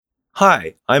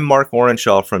Hi, I'm Mark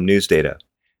Orenshaw from NewsData.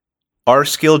 Our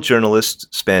skilled journalists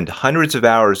spend hundreds of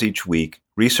hours each week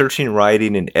researching,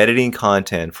 writing, and editing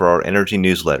content for our energy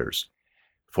newsletters.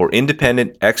 For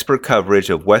independent, expert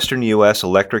coverage of Western U.S.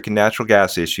 electric and natural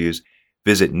gas issues,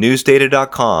 visit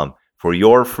newsdata.com for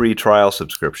your free trial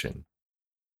subscription.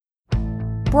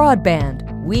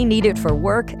 Broadband. We need it for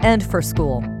work and for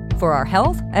school, for our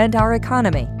health and our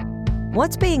economy.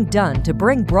 What's being done to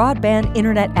bring broadband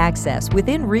internet access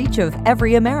within reach of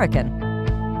every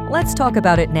American? Let's talk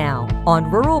about it now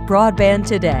on Rural Broadband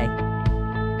Today.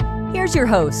 Here's your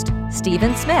host,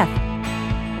 Stephen Smith.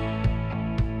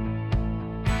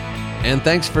 And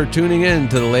thanks for tuning in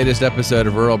to the latest episode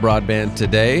of Rural Broadband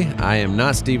Today. I am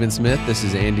not Stephen Smith. This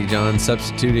is Andy John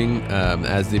substituting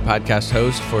as the podcast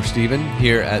host for Stephen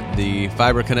here at the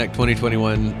Fiber Connect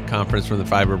 2021 conference from the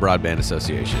Fiber Broadband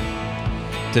Association.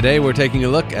 Today we're taking a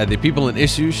look at the people and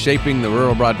issues shaping the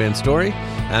rural broadband story,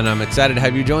 and I'm excited to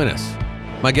have you join us.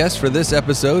 My guest for this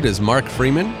episode is Mark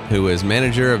Freeman, who is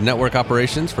Manager of Network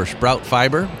Operations for Sprout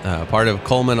Fiber, part of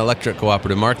Coleman Electric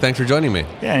Cooperative. Mark, thanks for joining me.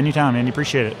 Yeah, anytime, Andy.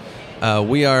 Appreciate it.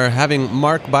 We are having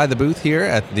Mark by the booth here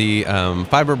at the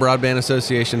Fiber Broadband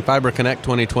Association Fiber Connect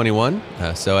 2021.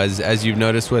 So as you've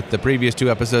noticed with the previous two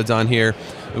episodes on here,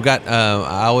 we've got,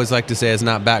 I always like to say it's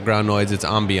not background noise, it's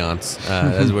ambiance,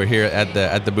 as we're here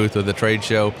at the booth of the trade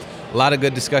show. A lot of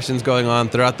good discussions going on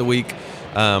throughout the week,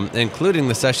 including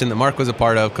the session that Mark was a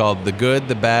part of called The Good,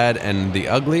 the Bad, and the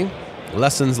Ugly,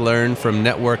 Lessons Learned from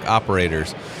Network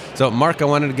Operators. So, Mark, I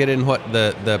wanted to get in what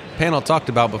the panel talked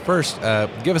about, but first,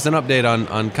 give us an update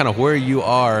on kind of where you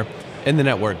are in the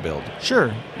network build.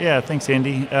 Sure. Yeah, thanks,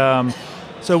 Andy.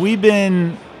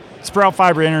 So Sprout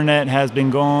Fiber Internet has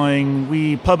been going.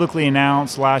 We publicly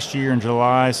announced last year in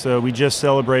July, so we just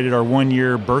celebrated our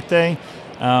 1-year birthday.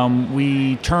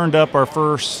 We turned up our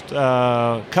first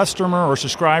customer or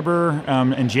subscriber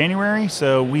in January,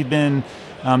 so we've been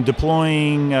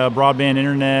deploying broadband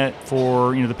internet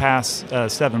for the past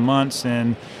 7 months,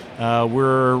 and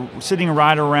we're sitting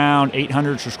right around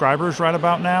 800 subscribers right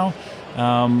about now.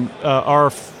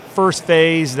 Our first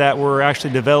phase that we're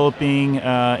actually developing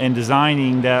and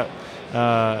designing that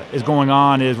is going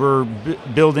on is we're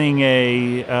building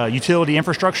a utility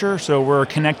infrastructure. So we're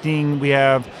connecting. We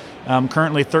have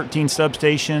currently 13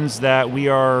 substations that we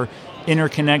are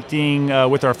interconnecting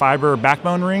with our fiber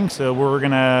backbone ring. So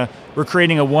we're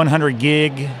creating a 100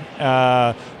 gig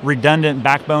redundant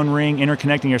backbone ring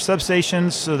interconnecting our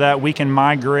substations so that we can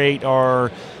migrate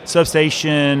our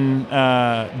substation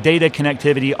data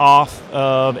connectivity off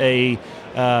of a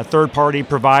third-party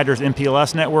provider's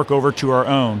MPLS network over to our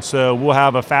own. So we'll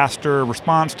have a faster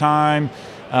response time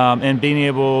and being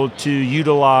able to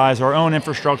utilize our own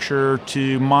infrastructure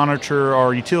to monitor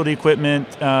our utility equipment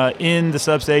in the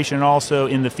substation and also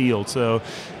in the field. So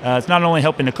it's not only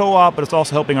helping the co-op, but it's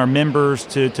also helping our members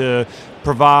to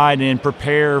provide and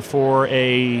prepare for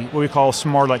what we call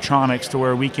smart electronics, to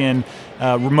where we can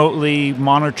remotely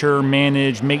monitor,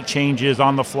 manage, make changes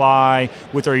on the fly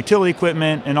with our utility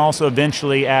equipment, and also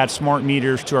eventually add smart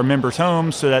meters to our members'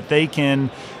 homes so that they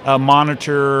can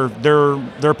monitor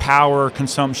their power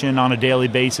consumption on a daily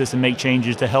basis and make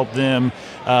changes to help them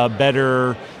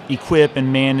better equip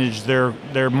and manage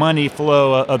their money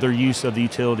flow of their use of the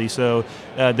utility. So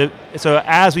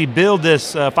as we build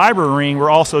this fiber ring, we're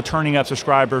also turning up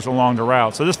subscribers along the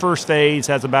route. So this first phase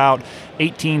has about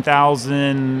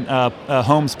 18,000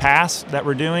 homes passed that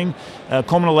we're doing.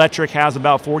 Coleman Electric has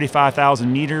about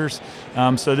 45,000 meters.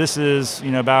 So this is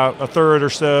about a third or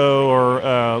so, or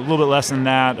a little bit less than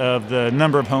that, of the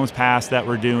number of homes passed that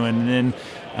we're doing. And then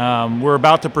we're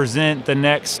about to present the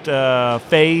next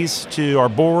phase to our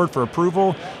board for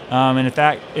approval, and in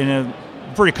fact,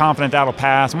 pretty confident that'll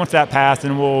pass. And once that passes,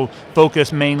 then we'll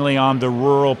focus mainly on the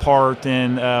rural part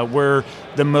and where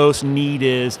the most need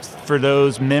is for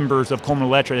those members of Coleman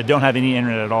Electric that don't have any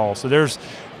internet at all. So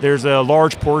there's a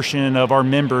large portion of our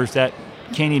members that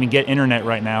can't even get internet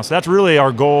right now. So that's really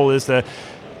our goal, is to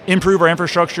improve our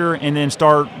infrastructure and then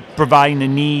start providing the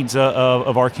needs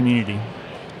of our community.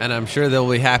 And I'm sure they'll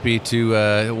be happy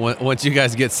to once you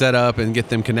guys get set up and get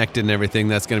them connected and everything.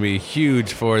 That's going to be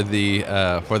huge for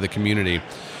the community.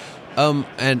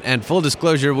 And full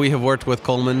disclosure, we have worked with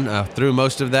Coleman through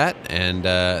most of that, and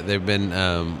they've been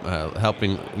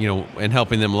helping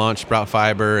them launch Sprout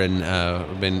Fiber,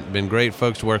 and been great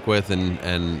folks to work with,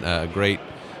 and great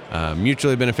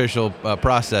mutually beneficial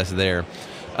process there.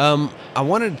 I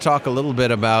wanted to talk a little bit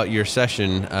about your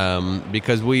session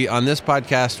because on this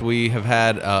podcast, we have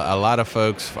had a lot of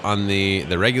folks on the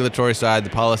regulatory side,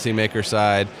 the policymaker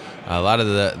side, a lot of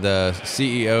the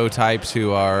CEO types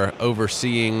who are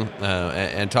overseeing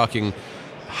and talking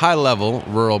high level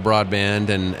rural broadband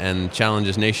and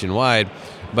challenges nationwide.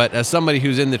 But as somebody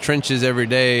who's in the trenches every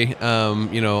day,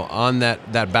 on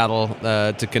that battle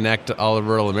to connect all of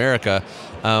rural America,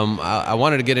 I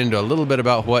wanted to get into a little bit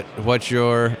about what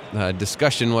your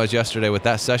discussion was yesterday with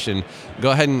that session.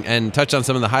 Go ahead and touch on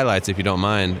some of the highlights if you don't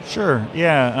mind. Sure,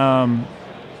 yeah.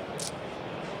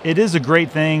 It is a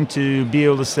great thing to be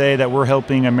able to say that we're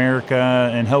helping America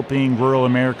and helping rural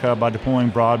America by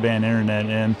deploying broadband internet.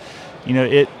 And,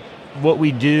 what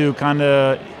we do kind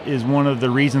of is one of the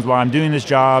reasons why I'm doing this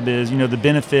job is, the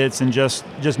benefits and just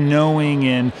knowing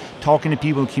and talking to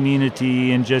people in the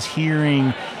community and just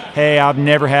hearing, hey, I've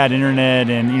never had internet,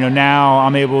 and now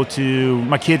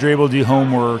my kids are able to do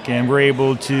homework, and we're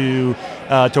able to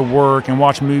work and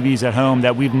watch movies at home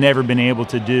that we've never been able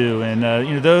to do,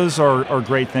 and those are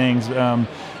great things,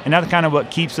 and that's kind of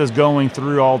what keeps us going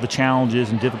through all the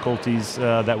challenges and difficulties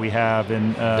that we have.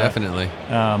 And definitely.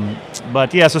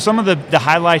 But yeah, so some of the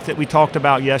highlights that we talked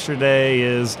about yesterday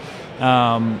is,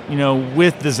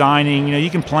 with designing, you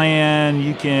can plan,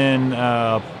 you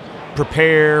can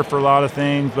prepare for a lot of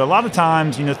things, but a lot of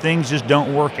times, things just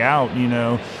don't work out.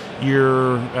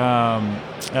 Your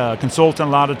consultant,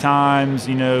 a lot of times,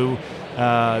 you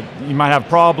might have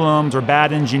problems or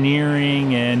bad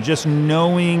engineering, and just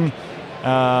knowing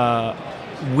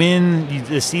when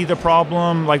you see the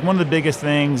problem. Like, one of the biggest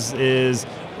things is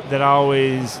that I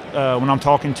always, when I'm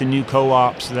talking to new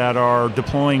co-ops that are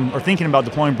deploying or thinking about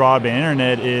deploying broadband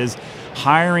internet, is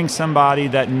hiring somebody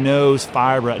that knows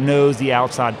fiber, knows the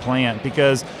outside plant.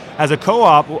 Because as a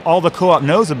co-op, all the co-op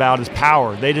knows about is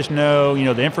power. They just know,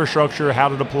 the infrastructure, how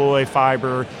to deploy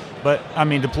fiber,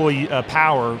 deploy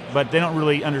power, but they don't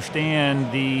really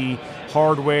understand the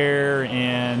hardware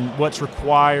and what's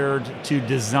required to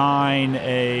design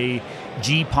a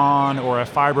GPON or a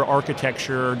fiber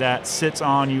architecture that sits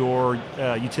on your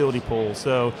utility pole.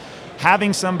 So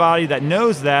having somebody that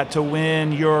knows that, to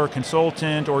when your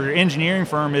consultant or your engineering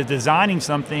firm is designing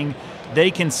something,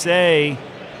 they can say,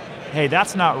 hey,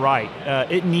 that's not right.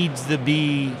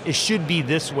 It should be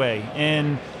this way.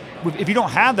 And if you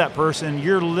don't have that person,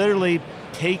 you're literally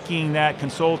taking that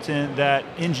consultant, that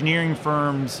engineering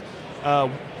firm's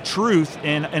truth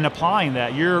and applying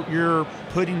that. You're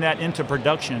putting that into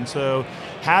production. So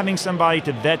having somebody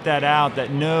to vet that out,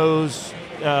 that knows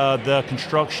the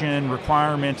construction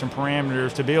requirements and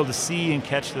parameters, to be able to see and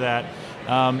catch that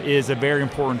is a very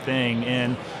important thing.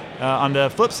 And on the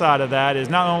flip side of that is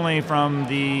not only from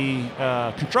the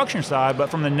construction side, but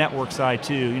from the network side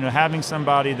too. Having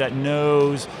somebody that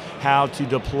knows how to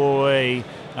deploy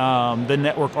the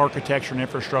network architecture and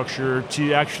infrastructure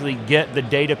to actually get the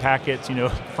data packets,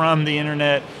 from the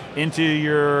internet into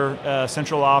your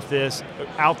central office,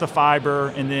 out the fiber,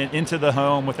 and then into the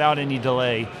home without any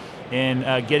delay,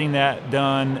 and getting that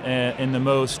done in the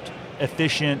most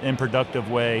efficient and productive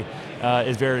way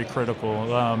is very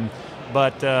critical.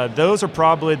 But those are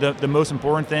probably the most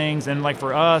important things. And like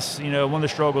for us, one of the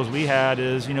struggles we had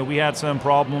is, we had some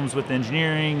problems with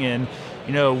engineering, and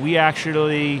we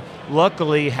actually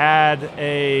luckily had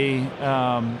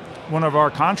one of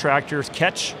our contractors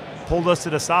pulled us to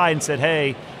the side and said,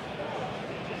 hey,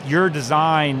 your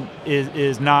design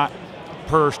is not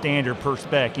per standard, per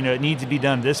spec. It needs to be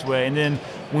done this way. And then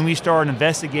when we started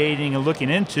investigating and looking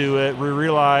into it, we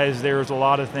realized there was a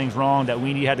lot of things wrong that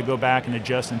we had to go back and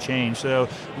adjust and change. So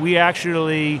we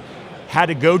actually had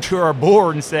to go to our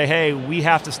board and say, hey, we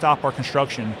have to stop our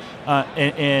construction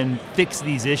and fix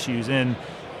these issues. And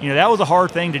that was a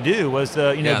hard thing to do, was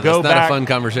to go back. That's not a fun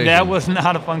conversation. That was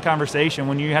not a fun conversation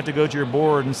when you have to go to your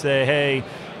board and say, hey,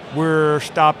 we're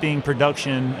stopping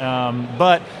production.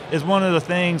 But it's one of the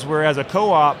things where, as a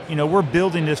co-op, we're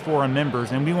building this for our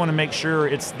members, and we want to make sure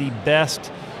it's the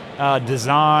best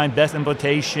design, best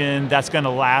implementation that's going to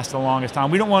last the longest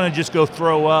time. We don't want to just go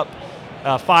throw up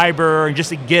fiber and just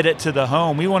to get it to the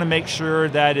home. We want to make sure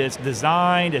that it's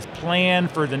designed, it's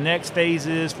planned for the next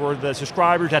phases, for the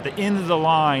subscribers at the end of the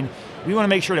line. We want to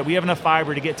make sure that we have enough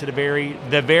fiber to get to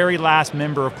the very last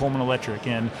member of Coleman Electric,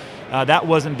 and that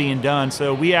wasn't being done.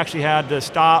 So we actually had to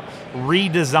stop,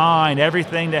 redesign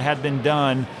everything that had been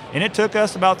done, and it took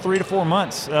us about 3 to 4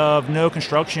 months of no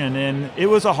construction, and it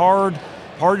was a hard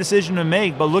decision to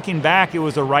make, but looking back, it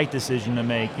was the right decision to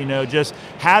make. Just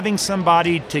having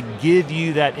somebody to give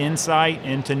you that insight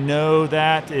and to know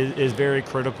that is very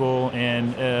critical,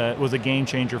 and it was a game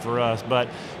changer for us. But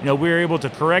we were able to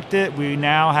correct it. We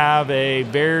now have a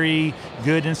very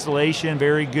good installation,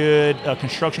 very good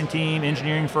construction team,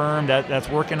 engineering firm that's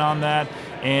working on that,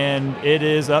 and it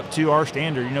is up to our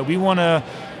standard. We want to.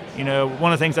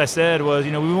 One of the things I said was,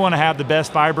 we want to have the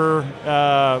best fiber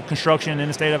construction in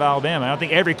the state of Alabama. I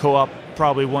think every co-op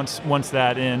probably wants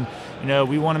that, and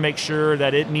we want to make sure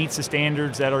that it meets the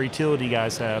standards that our utility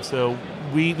guys have. So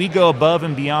we go above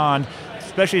and beyond,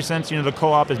 especially since the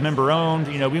co-op is member owned.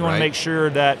 We want Right. to make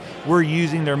sure that we're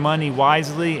using their money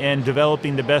wisely and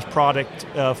developing the best product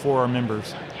for our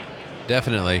members.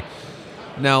 Definitely.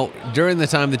 Now, during the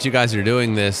time that you guys are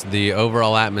doing this, the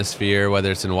overall atmosphere,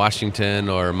 whether it's in Washington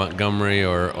or Montgomery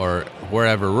or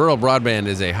wherever, rural broadband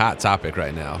is a hot topic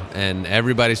right now. And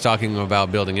everybody's talking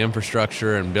about building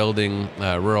infrastructure and building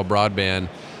rural broadband.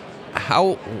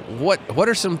 What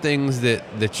are some things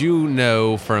that you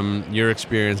know from your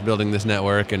experience building this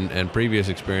network and previous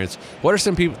experience? What are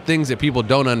some things that people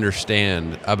don't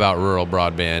understand about rural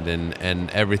broadband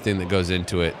and everything that goes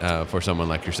into it for someone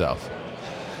like yourself?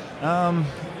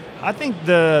 I think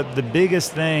the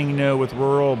biggest thing, with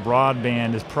rural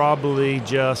broadband is probably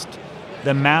just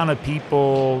the amount of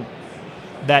people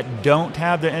that don't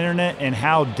have the internet and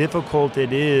how difficult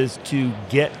it is to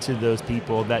get to those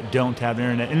people that don't have the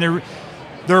internet. And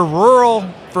they're rural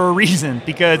for a reason,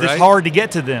 because Right. it's hard to get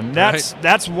to them.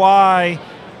 That's why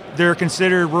they're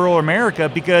considered rural America,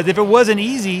 because if it wasn't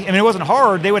easy, it wasn't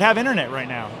hard, they would have internet right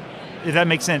now, if that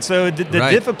makes sense. So the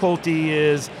Right. difficulty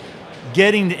is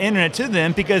getting the internet to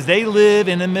them, because they live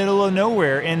in the middle of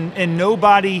nowhere, and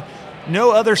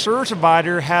no other service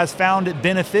provider has found it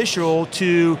beneficial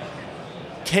to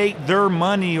take their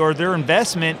money or their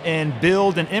investment and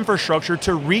build an infrastructure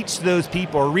to reach those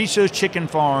people, or reach those chicken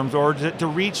farms, or to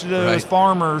reach those Right.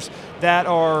 farmers that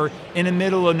are in the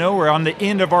middle of nowhere on the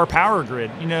end of our power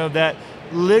grid, that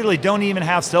literally don't even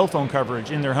have cell phone coverage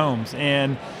in their homes.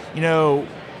 And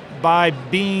by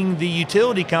being the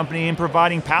utility company and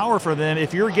providing power for them,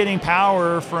 if you're getting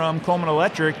power from Coleman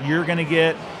Electric, you're going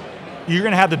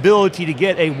to have the ability to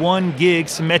get a 1 gig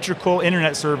symmetrical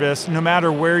internet service no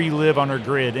matter where you live on our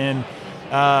grid. And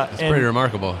It's pretty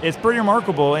remarkable. It's pretty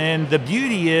remarkable. And the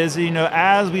beauty is,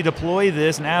 as we deploy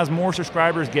this and as more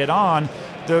subscribers get on,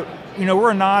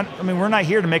 we're not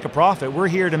here to make a profit. We're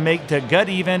here to gut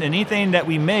even, and anything that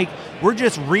we make, we're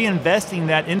just reinvesting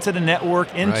that into the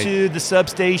network, into the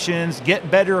substations, get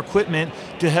better equipment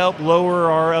to help lower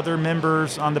our other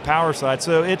members on the power side.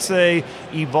 So it's a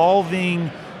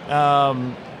evolving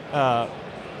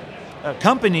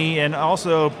company, and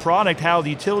also product, how the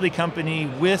utility company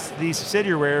with the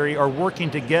subsidiary are working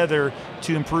together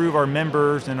to improve our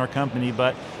members and our company.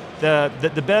 But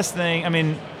the best thing,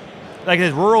 like I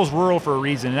said, rural's rural for a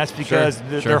reason, and that's because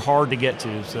they're hard to get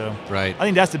to. So Right. I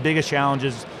think that's the biggest challenge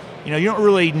is, you don't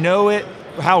really know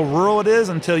how rural it is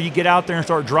until you get out there and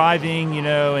start driving,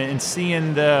 and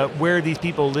seeing where these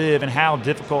people live and how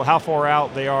difficult, how far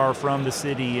out they are from the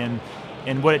city, and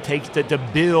what it takes to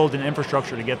build an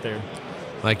infrastructure to get there.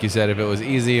 Like you said, if it was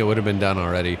easy, it would have been done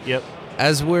already. Yep.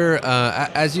 As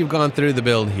you've gone through the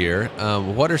build here,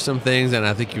 what are some things, and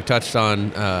I think you've touched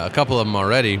on a couple of them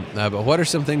already, but what are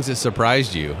some things that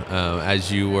surprised you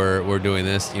as you were doing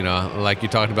this? Like you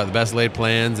talked about the best laid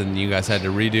plans, and you guys had to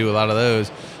redo a lot of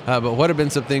those. But what have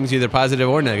been some things, either positive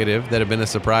or negative, that have been a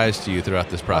surprise to you throughout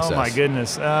this process? Oh my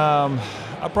goodness.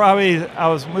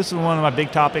 This is one of my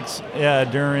big topics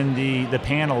during the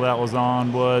panel that was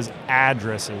on, was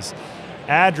addresses.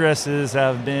 Addresses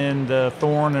have been the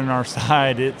thorn in our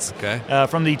side. It's okay.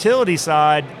 From the utility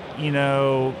side,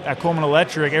 at Coleman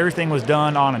Electric, everything was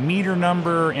done on a meter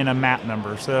number and a map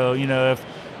number. So,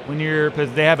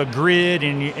 because they have a grid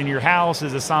and your house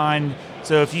is assigned.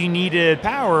 So if you needed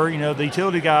power, the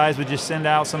utility guys would just send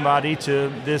out somebody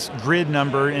to this grid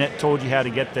number, and it told you how to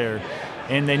get there.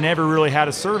 And they never really had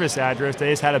a service address. They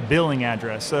just had a billing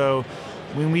address. So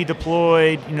when we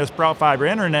deployed, Sprout Fiber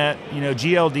Internet,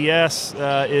 GLDS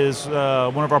is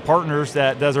one of our partners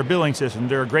that does our billing system.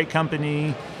 They're a great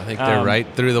company. I think they're right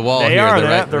through the wall they here. Are.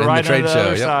 They're right on trade the show.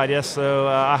 other Yep. side, yes. So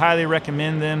I highly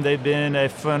recommend them. They've been a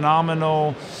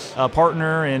phenomenal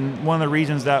partner, and one of the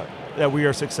reasons that we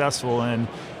are successful. And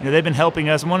they've been helping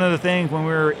us. One of the things when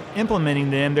we were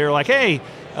implementing them, they were like, hey,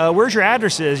 where's your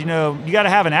addresses? You got to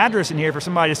have an address in here for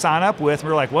somebody to sign up with. And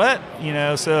we're like, what?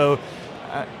 So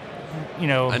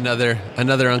another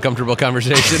uncomfortable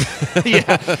conversation.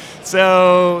 yeah.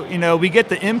 So we get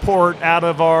the import out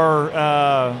of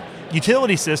our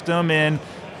utility system, and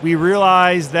we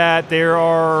realize that there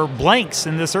are blanks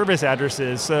in the service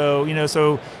addresses. So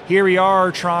so here we are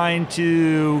trying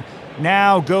to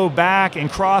now go back and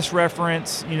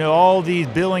cross-reference all these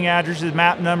billing addresses,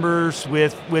 map numbers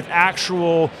with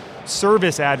actual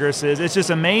service addresses. It's just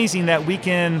amazing that we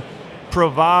can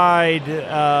provide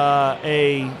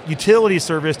a utility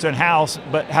service to a house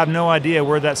but have no idea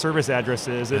where that service address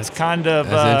is. It's kind of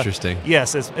that's interesting.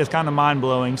 Yes, it's kind of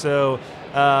mind-blowing. So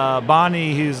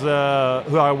Bonnie, who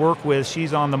I work with,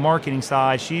 she's on the marketing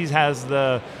side. She has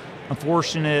the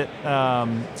unfortunate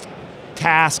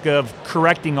task of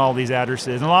correcting all these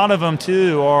addresses. And a lot of them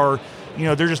too are,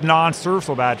 they're just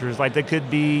non-serviceable addresses. Like they could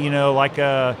be, like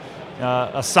a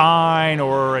sign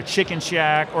or a chicken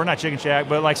shack, or not chicken shack,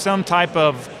 but like some type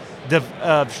of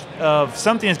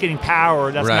something that's getting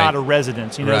power that's not a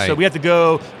residence. So we have to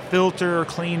go filter,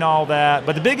 clean all that.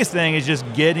 But the biggest thing is just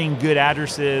getting good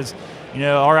addresses.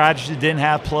 Our addresses didn't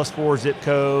have +4 zip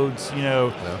codes,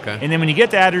 Okay. And then when you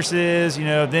get the addresses,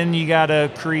 then you got to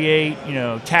create,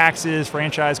 taxes,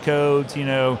 franchise codes,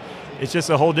 It's just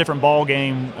a whole different ball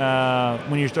game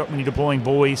when you're deploying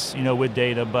voice, with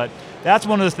data. But that's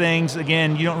one of the things,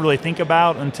 again, you don't really think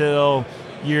about until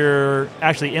you're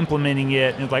actually implementing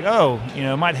it, and it's like,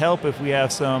 it might help if we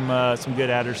have some good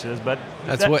addresses. But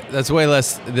that's way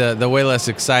less the way less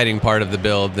exciting part of the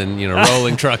build than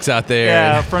rolling trucks out there.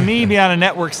 Yeah, for me, being on a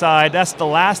network side, that's the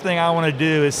last thing I want to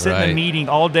do is sit in a meeting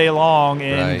all day long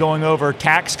and going over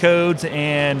tax codes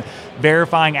and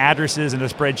verifying addresses in a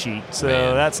spreadsheet.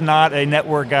 So that's not a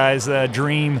network guy's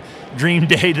dream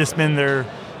day to spend their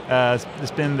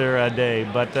day.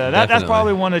 But that's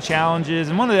probably one of the challenges.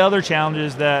 And one of the other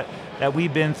challenges that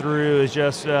we've been through is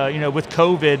just, with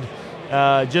COVID,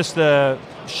 just the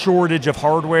shortage of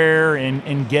hardware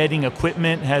and getting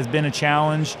equipment has been a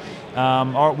challenge.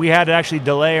 We had to actually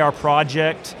delay our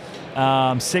project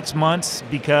 6 months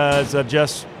because of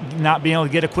just not being able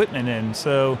to get equipment in.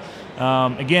 So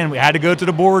again, we had to go to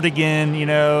the board again,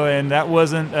 and that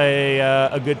wasn't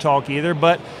a good talk either.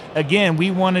 But again,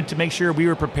 we wanted to make sure we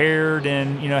were prepared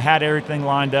and, had everything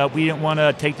lined up. We didn't want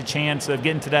to take the chance of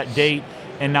getting to that date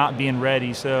and not being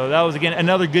ready. So that was, again,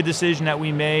 another good decision that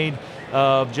we made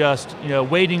of just,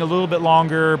 waiting a little bit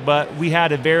longer, but we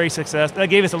had a very successful, that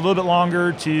gave us a little bit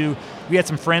longer we had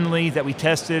some friendlies that we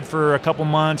tested for a couple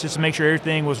months just to make sure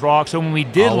everything was rock. So when we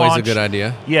did launch. Always a good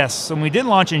idea. Yes. So when we did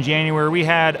launch in January, we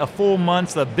had a full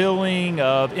month of billing,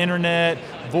 of internet,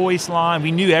 voice line.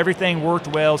 We knew everything worked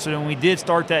well. So when we did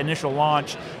start that initial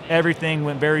launch, everything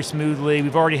went very smoothly.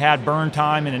 We've already had burn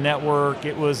time in the network.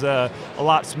 It was a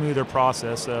lot smoother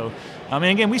process. So,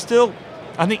 again,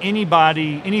 I think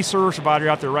any service provider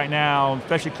out there right now,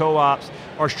 especially co-ops,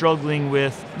 are struggling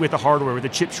with the hardware, with the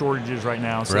chip shortages right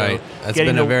now. So that's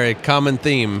been a very common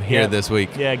theme here this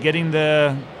week. Yeah, getting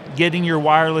your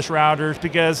wireless routers,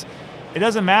 because it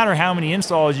doesn't matter how many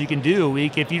installs you can do a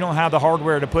week if you don't have the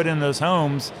hardware to put in those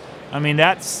homes.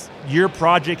 That's your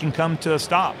project can come to a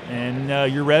stop,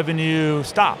 and your revenue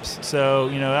stops. So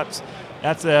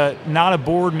that's not a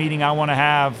board meeting I want to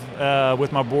have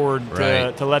with my board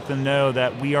to let them know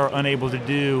that we are unable to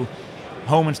do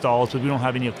home installs because we don't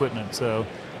have any equipment. So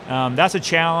that's a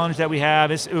challenge that we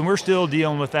have. And we're still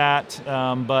dealing with that,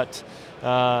 but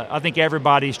I think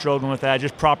everybody's struggling with that.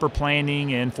 Just proper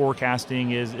planning and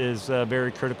forecasting is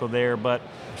very critical there. But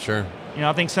sure,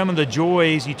 I think some of the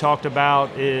joys you talked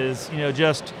about is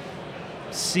just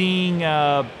seeing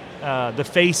the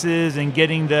faces and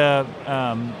getting the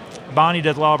Bonnie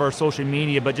does a lot of our social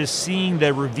media, but just seeing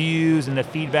the reviews and the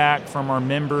feedback from our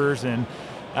members. And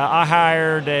I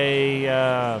hired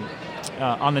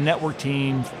on the network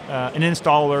team an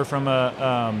installer from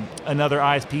another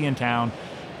ISP in town.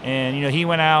 And he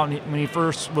went out, and when he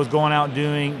first was going out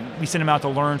we sent him out to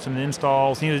learn some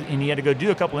installs. And he had to go do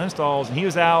a couple installs, and he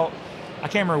was out, I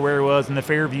can't remember where he was, in the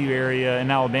Fairview area in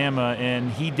Alabama,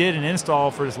 and he did an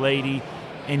install for this lady,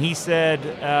 and he said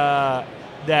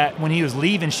that when he was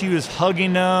leaving, she was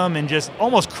hugging him and just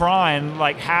almost crying,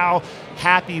 like how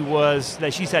happy was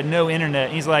that she's had no internet.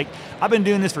 And he's like, I've been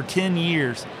doing this for 10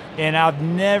 years, and I've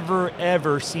never,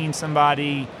 ever seen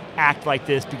somebody act like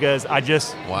this because I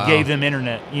just gave them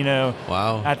internet,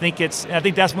 Wow. I think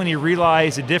that's when you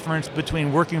realize the difference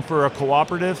between working for a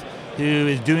cooperative who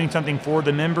is doing something for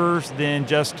the members than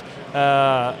just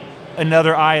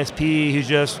another ISP who's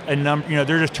just a number,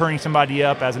 they're just turning somebody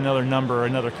up as another number,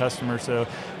 another customer. So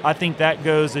I think that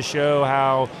goes to show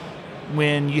how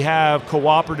when you have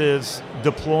cooperatives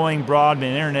deploying broadband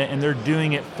internet and they're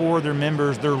doing it for their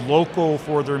members, they're local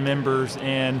for their members,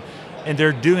 and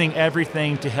they're doing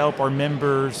everything to help our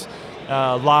members'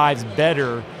 lives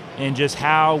better, and just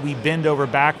how we bend over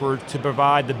backwards to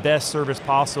provide the best service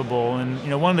possible.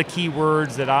 And one of the key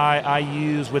words that I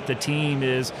use with the team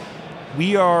is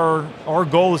our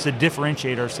goal is to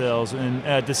differentiate ourselves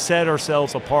and to set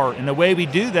ourselves apart. And the way we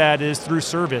do that is through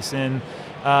service. And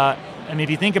if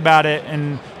you think about it,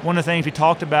 and one of the things we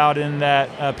talked about in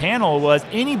that panel was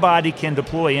anybody can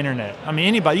deploy internet.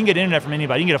 Anybody, you can get internet from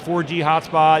anybody. You can get a 4G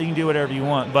hotspot, you can do whatever you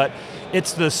want. But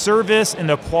it's the service and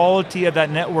the quality of that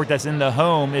network that's in the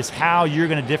home is how you're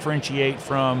going to differentiate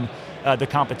from the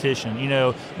competition.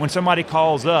 When somebody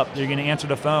calls up, you're going to answer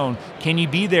the phone. Can you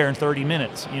be there in 30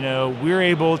 minutes? We're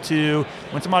able to,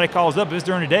 when somebody calls up, if it's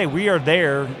during the day, we are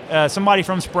there. Somebody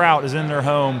from Sprout is in their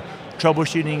home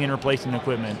troubleshooting and replacing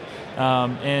equipment.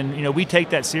 And we take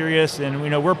that serious, and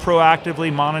we're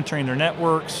proactively monitoring their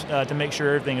networks to make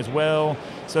sure everything is well.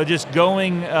 So just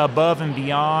going above and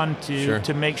beyond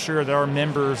to make sure that our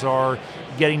members are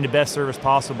getting the best service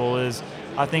possible is,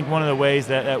 I think, one of the ways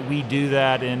that we do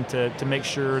that, and to make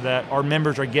sure that our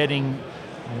members are getting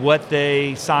what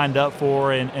they signed up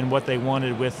for and what they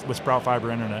wanted with Sprout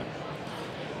Fiber Internet.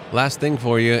 Last thing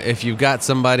for you, if you've got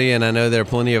somebody, and I know there are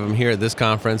plenty of them here at this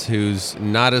conference, who's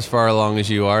not as far along as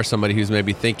you are, somebody who's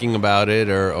maybe thinking about it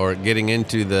or getting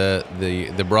into the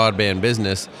broadband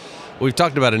business, we've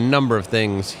talked about a number of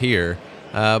things here,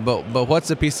 but what's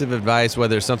a piece of advice,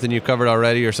 whether it's something you've covered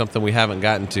already or something we haven't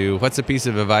gotten to, what's a piece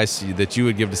of advice that you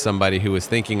would give to somebody who is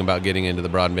thinking about getting into the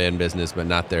broadband business but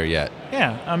not there yet?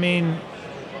 Yeah,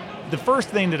 the first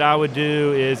thing that I would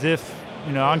do is, if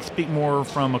I can speak more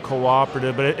from a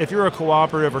cooperative, but if you're a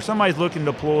cooperative or somebody's looking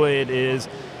to deploy it, is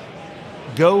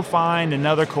go find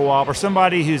another co-op or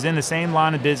somebody who's in the same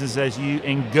line of business as you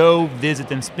and go visit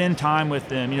them, spend time with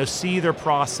them, see their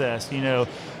process,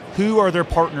 who are they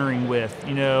partnering with,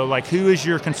 like who is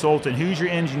your consultant, who's your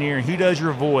engineer, who does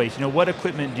your voice, what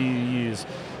equipment do you use?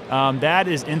 That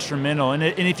is instrumental. And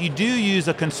if you do use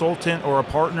a consultant or a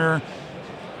partner,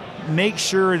 make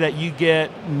sure that you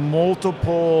get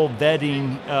multiple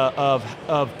vetting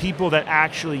of people that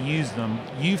actually use them.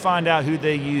 You find out who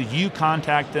they use, you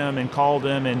contact them and call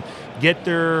them and get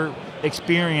their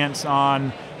experience on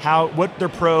what their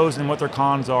pros and what their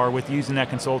cons are with using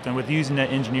that consultant, with using that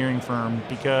engineering firm,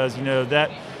 because that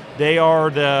they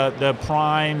are the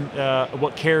prime,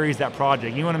 what carries that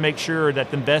project. You want to make sure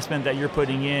that the investment that you're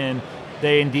putting in,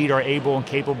 they indeed are able and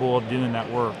capable of doing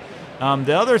that work.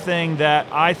 The other thing that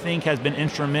I think has been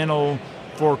instrumental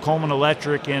for Coleman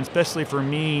Electric, and especially for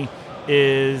me,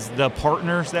 is the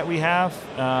partners that we have.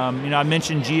 I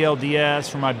mentioned GLDS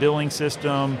for my billing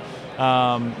system.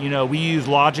 We use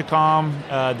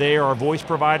Logicom. They are our voice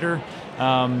provider.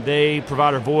 They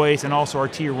provide our voice and also our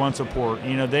Tier 1 support.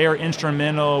 They are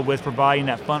instrumental with providing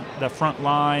that front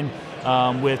line,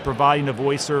 with providing the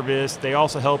voice service. They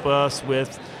also help us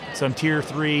with some Tier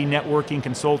 3 networking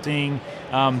consulting.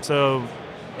 So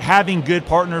having good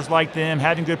partners like them,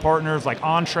 having good partners like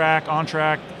OnTrack.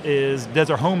 OnTrack does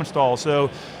our home install. So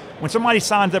when somebody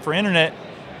signs up for internet,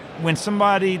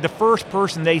 the first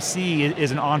person they see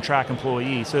is an OnTrack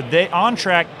employee. So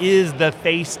OnTrack is the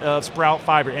face of Sprout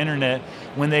Fiber Internet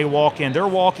when they walk in. They're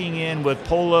walking in with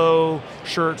polo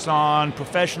shirts on,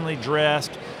 professionally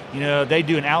dressed. They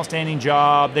do an outstanding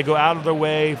job. They go out of their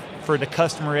way for the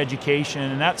customer education,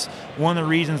 and that's one of the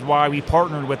reasons why we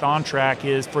partnered with OnTrack,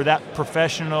 is for that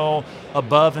professional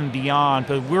above and beyond,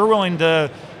 because we're willing to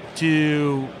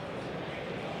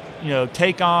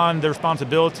take on the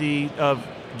responsibility of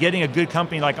getting a good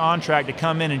company like OnTrack to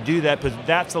come in and do that, because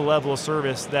that's the level of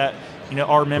service that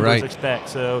our members expect.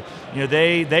 So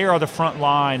they are the front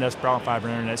line of Sprout Fiber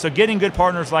Internet. So getting good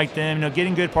partners like them,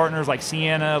 getting good partners like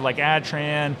Sienna, like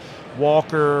Adtran,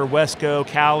 Walker, Wesco,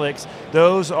 Calix,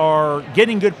 those are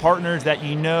getting good partners that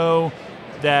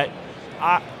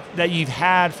that you've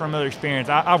had from other experience.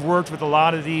 I've worked with a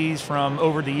lot of these from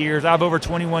over the years. I have over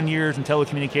 21 years in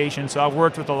telecommunications, so I've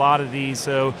worked with a lot of these.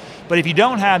 But if you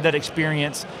don't have that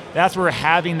experience, that's where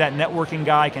having that networking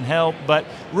guy can help. But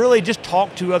really just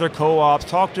talk to other co-ops,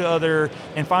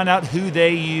 and find out who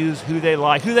they use, who they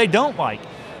like, who they don't like.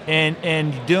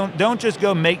 And don't just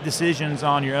go make decisions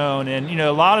on your own. And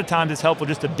a lot of times it's helpful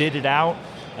just to bid it out,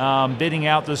 bidding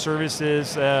out those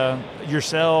services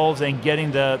yourselves and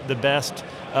getting the best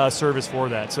service for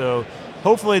that. So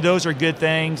hopefully those are good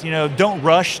things. Don't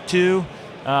rush to.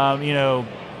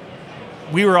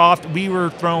 We were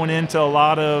thrown into a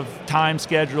lot of time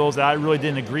schedules that I really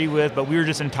didn't agree with, but we were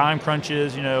just in time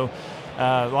crunches. A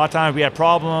lot of times we had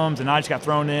problems, and I just got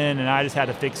thrown in, and I just had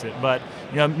to fix it. But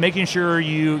making sure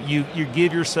you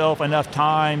give yourself enough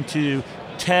time to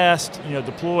test,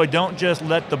 deploy. Don't just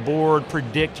let the board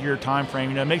predict your time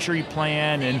frame. Make sure you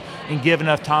plan and give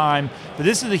enough time. But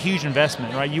this is a huge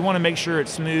investment, right? You want to make sure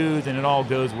it's smooth and it all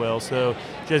goes well. So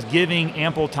just giving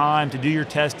ample time to do your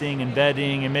testing and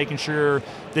vetting and making sure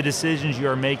the decisions you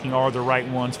are making are the right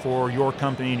ones for your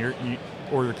company and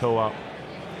your co-op.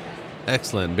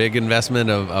 Excellent. Big investment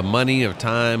of money, of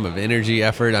time, of energy,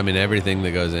 effort. Everything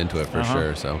that goes into it for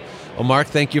sure. So, well, Mark,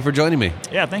 thank you for joining me.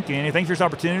 Yeah, thank you, Andy. Thanks for this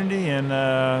opportunity, and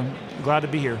glad to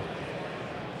be here.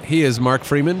 He is Mark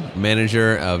Freeman,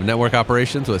 Manager of Network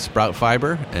Operations with Sprout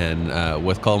Fiber and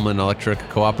with Coleman Electric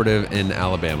Cooperative in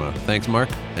Alabama. Thanks, Mark,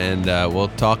 and we'll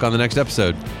talk on the next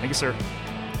episode. Thank you, sir.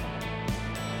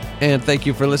 And thank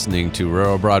you for listening to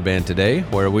Rural Broadband Today,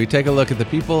 where we take a look at the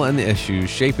people and the issues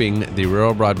shaping the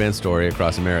rural broadband story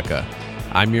across America.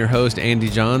 I'm your host, Andy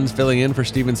Johns, filling in for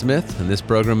Stephen Smith, and this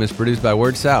program is produced by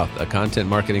WordSouth, a content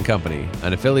marketing company,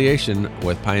 an affiliation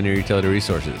with Pioneer Utility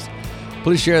Resources.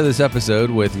 Please share this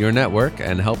episode with your network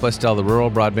and help us tell the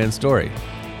rural broadband story.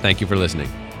 Thank you for listening.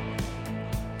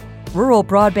 Rural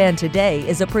Broadband Today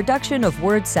is a production of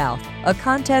WordSouth, a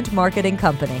content marketing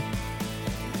company.